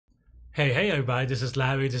Hey everybody, this is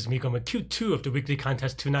Larry. This is me going with Q2 of the weekly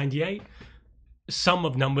contest 298. Sum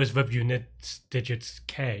of numbers with units, digits,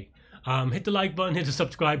 K. Hit the like button, hit the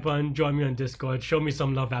subscribe button, join me on Discord, show me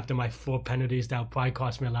some love after my 4 penalties that'll probably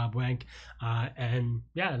cost me a lot of rank. And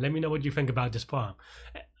yeah, let me know what you think about this problem.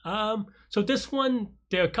 So this one,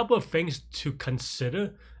 there are a couple of things to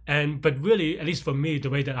consider, but really, at least for me, the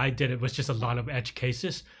way that I did it was just a lot of edge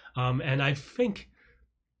cases. And I think,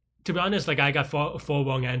 to be honest, like I got four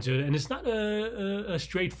wrong answers, and it's not a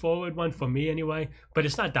straightforward one for me anyway. But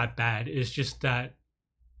it's not that bad. It's just that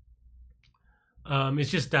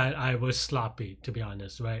I was sloppy, to be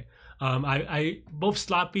honest, right? I both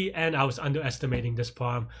sloppy and I was underestimating this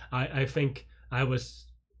problem. I think I was,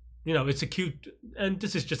 it's a cute, and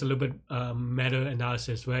this is just a little bit meta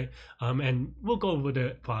analysis, right? And we'll go over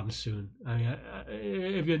the problem soon. I mean,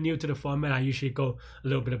 if you're new to the format, I usually go a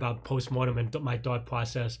little bit about postmortem and my thought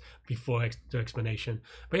process before the explanation.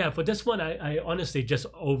 But yeah, for this one, I honestly just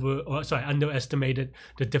underestimated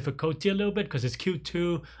the difficulty a little bit because it's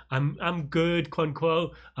Q2. I'm good, quote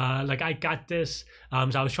unquote. Like I got this.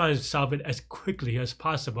 So I was trying to solve it as quickly as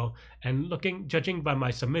possible, and judging by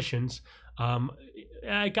my submissions.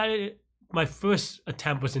 I got it. My first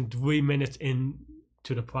attempt was in 3 minutes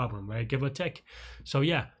into the problem, right? Give or take. So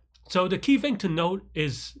yeah. So the key thing to note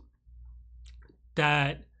is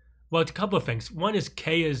that, well, it's a couple of things. One is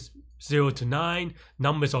K is 0 to 9.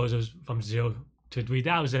 Numbers also from 0 to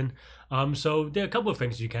 3000. So there are a couple of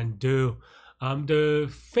things you can do.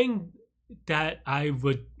 The thing that I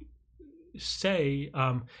would say,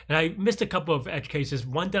 and I missed a couple of edge cases.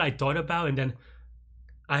 One that I thought about, and then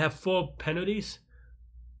I have 4 penalties.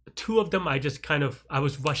 2 of them I just I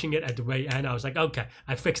was rushing it at the very end. I was like, okay,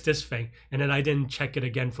 I fixed this thing, and then I didn't check it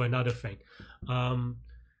again for another thing. And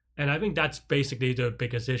I think that's basically the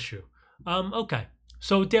biggest issue. Okay,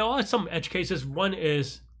 so there are some edge cases. One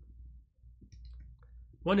is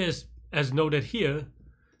as noted here,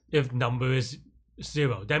 if number is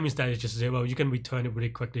 0, that means that it's just 0. You can return it really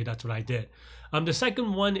quickly. That's what I did. The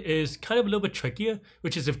second one is kind of a little bit trickier,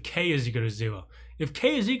 which is if K is equal to 0. If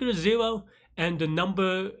K is equal to 0 and the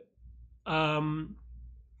number,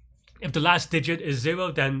 if the last digit is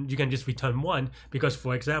 0, then you can just return 1, because,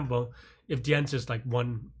 for example, if the answer is like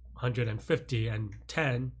 150 and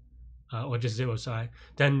 10, or just 0, sorry,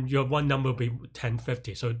 then your one number will be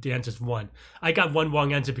 1050. So the answer is 1. I got one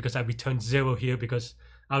wrong answer because I returned 0 here because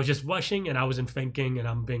I was just rushing and I wasn't thinking and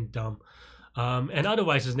I'm being dumb. And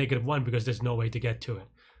otherwise it's -1 because there's no way to get to it.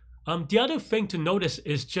 The other thing to notice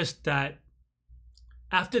is just that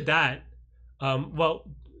after that, well,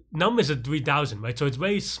 numbers are 3000, right? So it's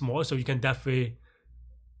very small, so you can definitely,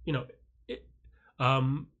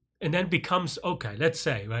 and then becomes, okay, let's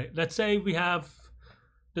say we have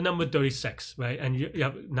the number 36, right? And you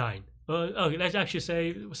have 9. Okay, let's actually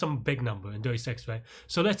say some big number in 36, right?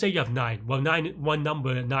 So let's say you have 9. Well, 9, one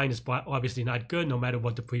number, 9 is obviously not good, no matter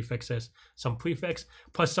what the prefix is. Some prefix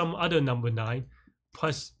plus some other number 9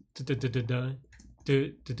 plus the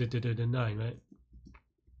 9, right?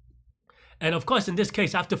 And of course, in this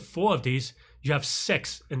case, after 4 of these, you have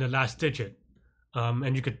 6 in the last digit.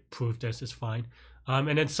 And you could prove this, it's fine.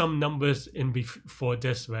 And then some numbers in before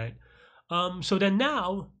this, right? So then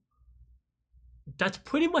now, that's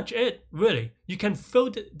pretty much it, really. You can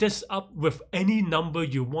fill this up with any number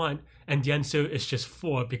you want, and the answer is just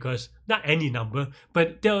 4, because not any number,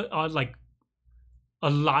 but there are like a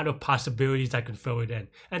lot of possibilities I can fill it in.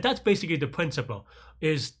 And that's basically the principle,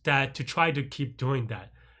 is that to try to keep doing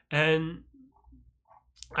that. And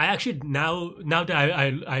I actually, now that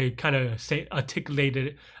I kind of articulated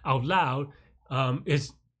it out loud,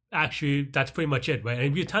 is actually, that's pretty much it, right?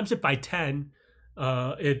 And if you times it by 10,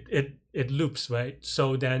 it loops, right?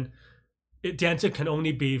 So then the answer can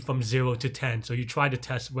only be from 0 to 10. So you try to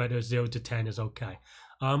test whether 0 to 10 is okay.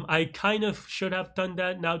 I kind of should have done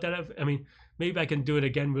that. Now that maybe I can do it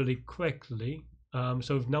again really quickly.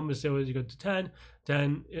 So if number 0 is equal to 10,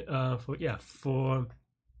 then for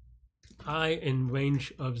I in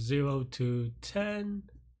range of 0 to 10,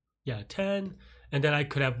 10, and then I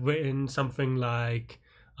could have written something like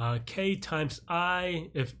K times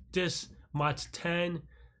I, if this mod 10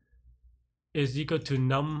 is equal to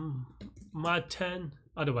num mod 10,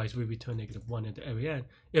 otherwise we return -1 at the very end.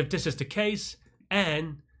 If this is the case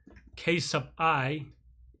and K sub I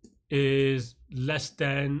is less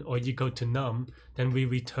than or equal to num, then we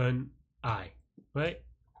return I, right?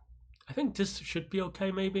 I think this should be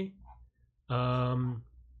okay, maybe.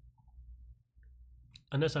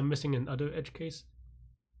 Unless I'm missing another edge case.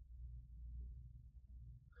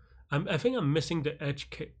 I think I'm missing the edge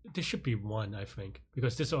case. This should be 1, I think,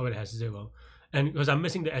 because this already has 0. And because I'm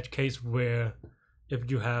missing the edge case where if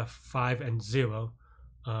you have 5 and 0,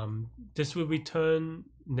 this will return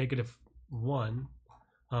 -1,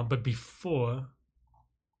 but before,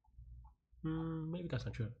 maybe that's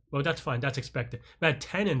not true. Well, that's fine, that's expected. But at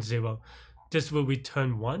 10 and 0, this will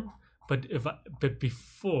return 1, but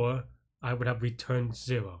before I would have returned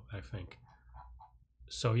 0, I think.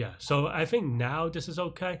 So yeah, so I think now this is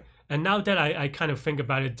okay. And now that I kind of think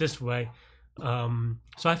about it this way,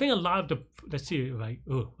 so I think a lot of the, let's see, like,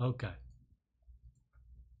 oh, okay.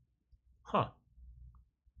 Huh.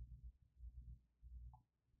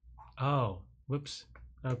 Oh, whoops.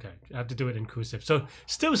 Okay, I have to do it inclusive. So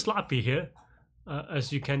still sloppy here,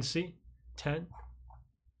 as you can see, 10.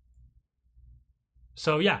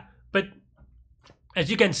 So yeah, but as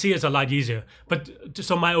you can see, it's a lot easier. But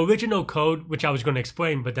so my original code, which I was going to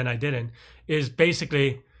explain, but then I didn't, is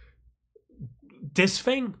basically this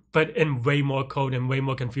thing, but in way more code and way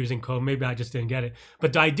more confusing code. Maybe I just didn't get it.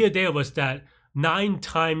 But the idea there was that 9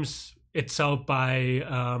 times itself by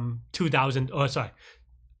 2000, or sorry,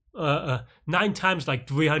 9 times like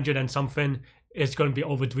 300 and something is going to be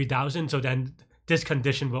over 3000. So then this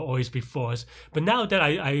condition will always be false. But now that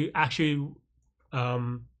I actually,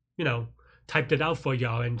 you know, typed it out for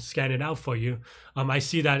y'all and scanned it out for you, I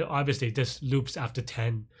see that obviously this loops after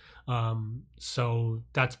 10. So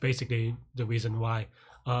that's basically the reason why.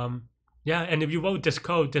 Yeah, and if you wrote this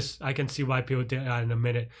code, I can see why people did that in a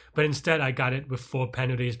minute. But instead, I got it with 4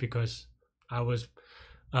 penalties because the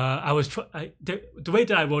way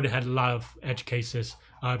that I wrote it had a lot of edge cases.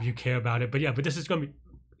 If you care about it, but yeah, but this is going to be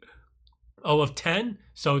O of 10,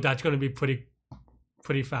 so that's going to be pretty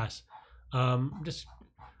fast. I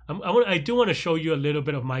do want to show you a little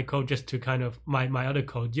bit of my code just to kind of my other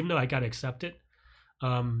code, even though I got accepted.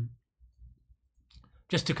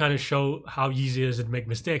 Just to kind of show how easy it is to make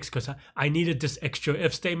mistakes, because I needed this extra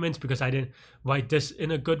if statements because I didn't write this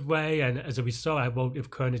in a good way, and as a result I wrote if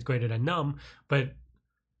current is greater than num, but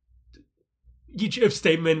each if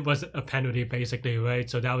statement was a penalty basically, right?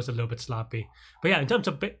 So that was a little bit sloppy. But yeah, in terms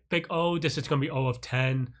of big O, this is going to be O of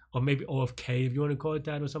 10, or maybe O of K if you want to call it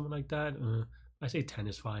that, or something like that. I say 10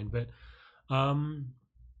 is fine, but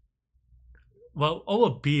well, O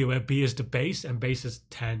of B, where B is the base and base is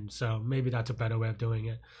 10, so maybe that's a better way of doing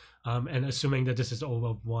it. And assuming that this is O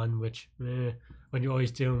of 1, which when you're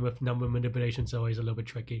always dealing with number manipulation, is always a little bit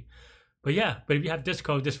tricky. But yeah, but if you have this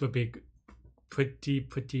code, this would be pretty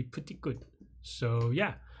good. So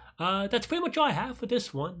yeah, that's pretty much all I have for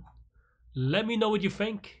this one. Let me know what you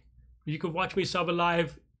think. You could watch me solve it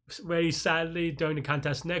live very sadly during the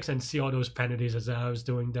contest next and see all those penalties as I was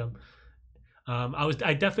doing them.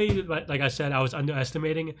 I definitely, like I said, I was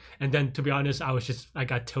underestimating it, and then to be honest, I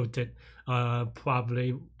got tilted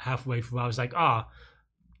probably halfway through. I was like,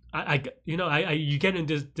 you get in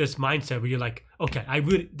this mindset where you're like, okay,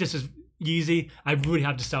 this is easy, I really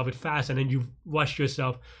have to solve it fast, and then you rush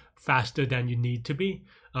yourself faster than you need to be,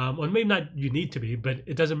 or maybe not you need to be, but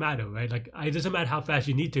it doesn't matter, right? Like, it doesn't matter how fast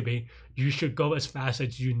you need to be, you should go as fast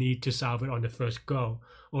as you need to solve it on the first go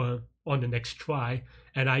or on the next try.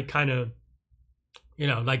 And I kind of,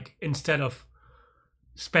 like, instead of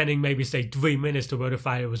spending maybe say 3 minutes to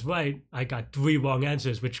verify it was right, I got 3 wrong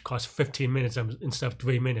answers, which cost 15 minutes instead of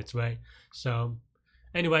 3 minutes, right? So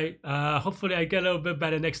anyway, hopefully I get a little bit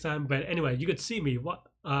better next time. But anyway, you could see me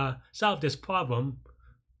solve this problem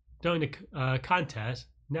during the contest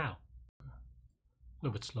now. A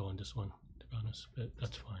little bit slow on this one, to be honest, but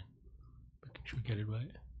that's fine. Making sure we get it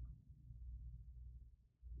right.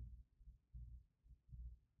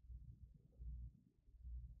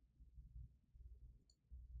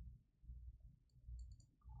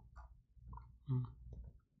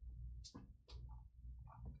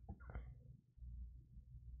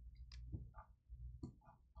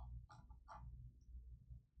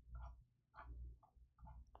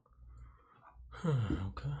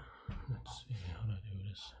 Okay, let's see how do I do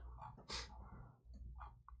this.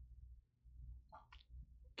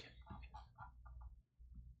 Okay.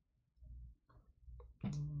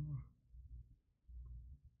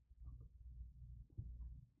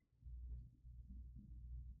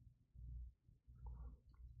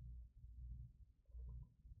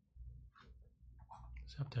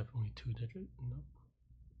 Does it have to have only 2 digits? No.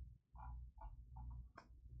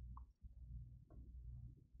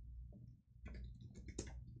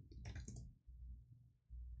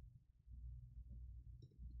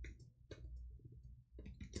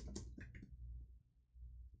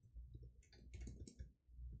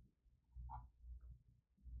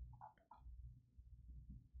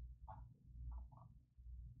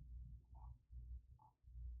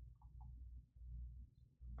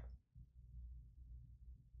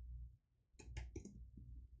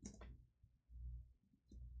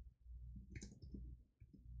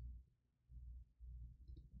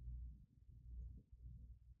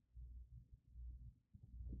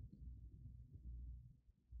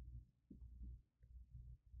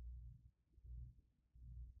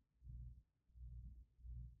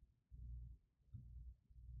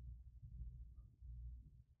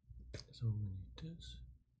 So we need this.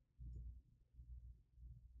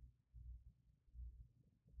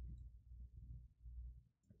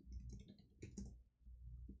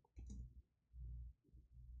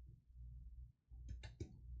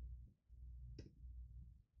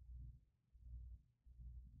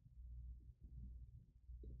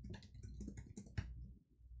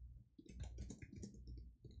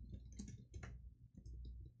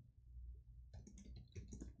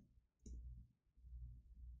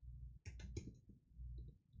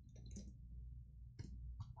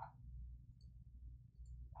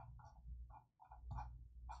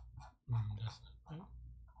 That's not right.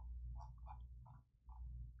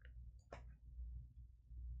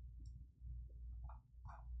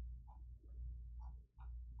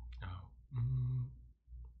 No.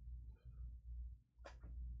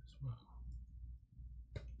 As well.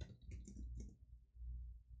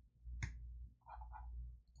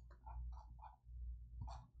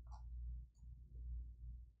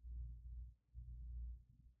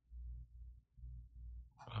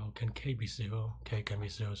 Oh, can K be 0? K can be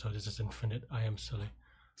 0, so this is infinite. I am silly.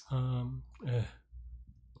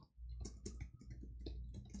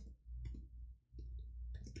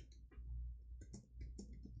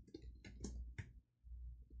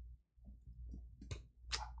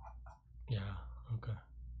 Yeah, okay.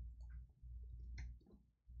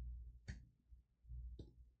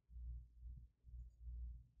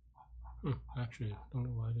 Actually, I don't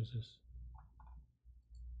know why this is.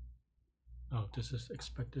 Oh, this is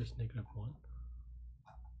expected as -1.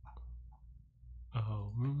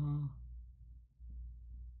 Oh,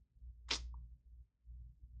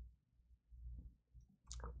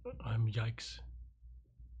 yikes.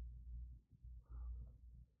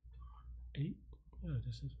 8? Yeah,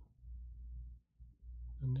 this is.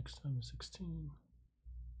 And next time is 16.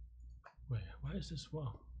 Wait, why is this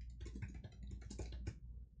wrong?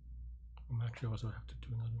 I'm actually also have to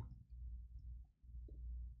do another.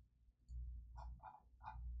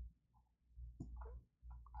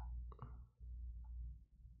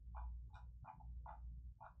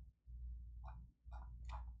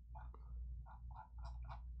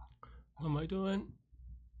 What am I doing?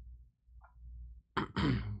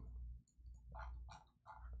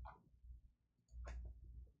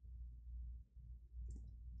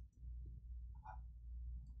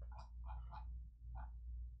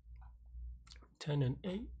 10 and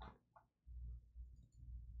 8.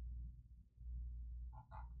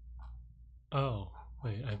 Oh,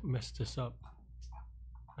 wait, I messed this up.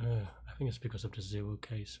 I think it's because of the 0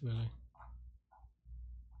 case, really.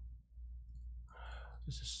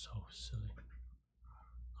 This is so silly.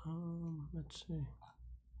 Let's see.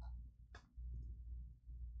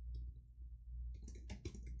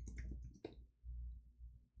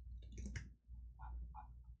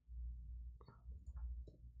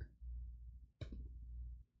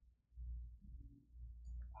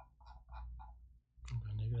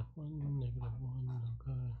 Okay, -1,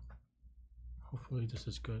 okay. Hopefully this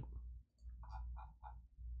is good.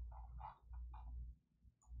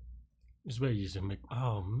 It's very easy to make.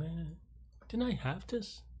 Oh man, didn't I have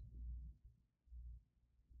this?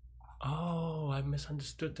 Oh, I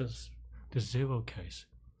misunderstood this. The 0 case.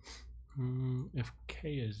 If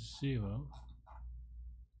K is 0,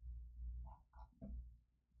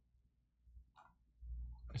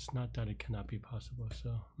 it's not that it cannot be possible.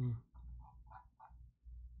 So.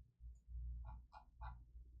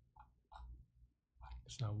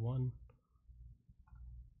 It's not 1.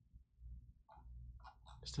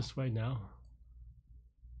 It's this way now.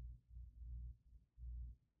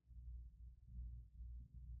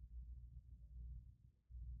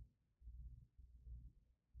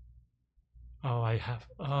 Oh, I have.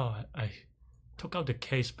 Oh, I took out the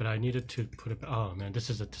case, but I needed to put it. Oh man, this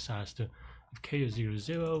is a disaster. If K is 0,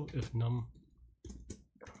 0, if num.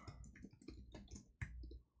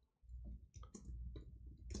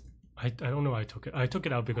 I don't know why I took it. I took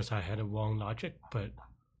it out because I had a wrong logic, but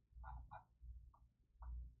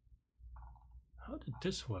how did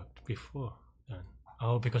this work before then?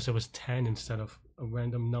 Oh, because it was 10 instead of a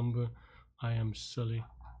random number. I am silly.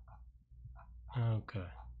 Okay.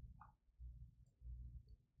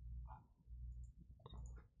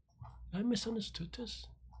 I misunderstood this.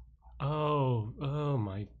 Oh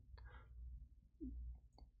my.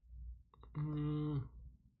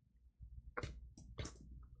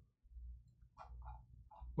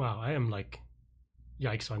 Wow, I am like,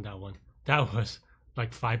 yikes on that one. That was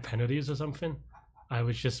like 5 penalties or something. I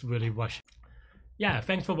was just really rushing. Yeah,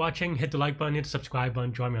 thanks for watching. Hit the like button, hit the subscribe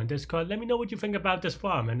button, join me on Discord. Let me know what you think about this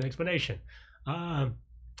farm and the explanation.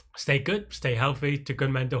 Stay good, stay healthy, to good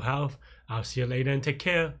mental health. I'll see you later and take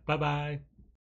care. Bye bye.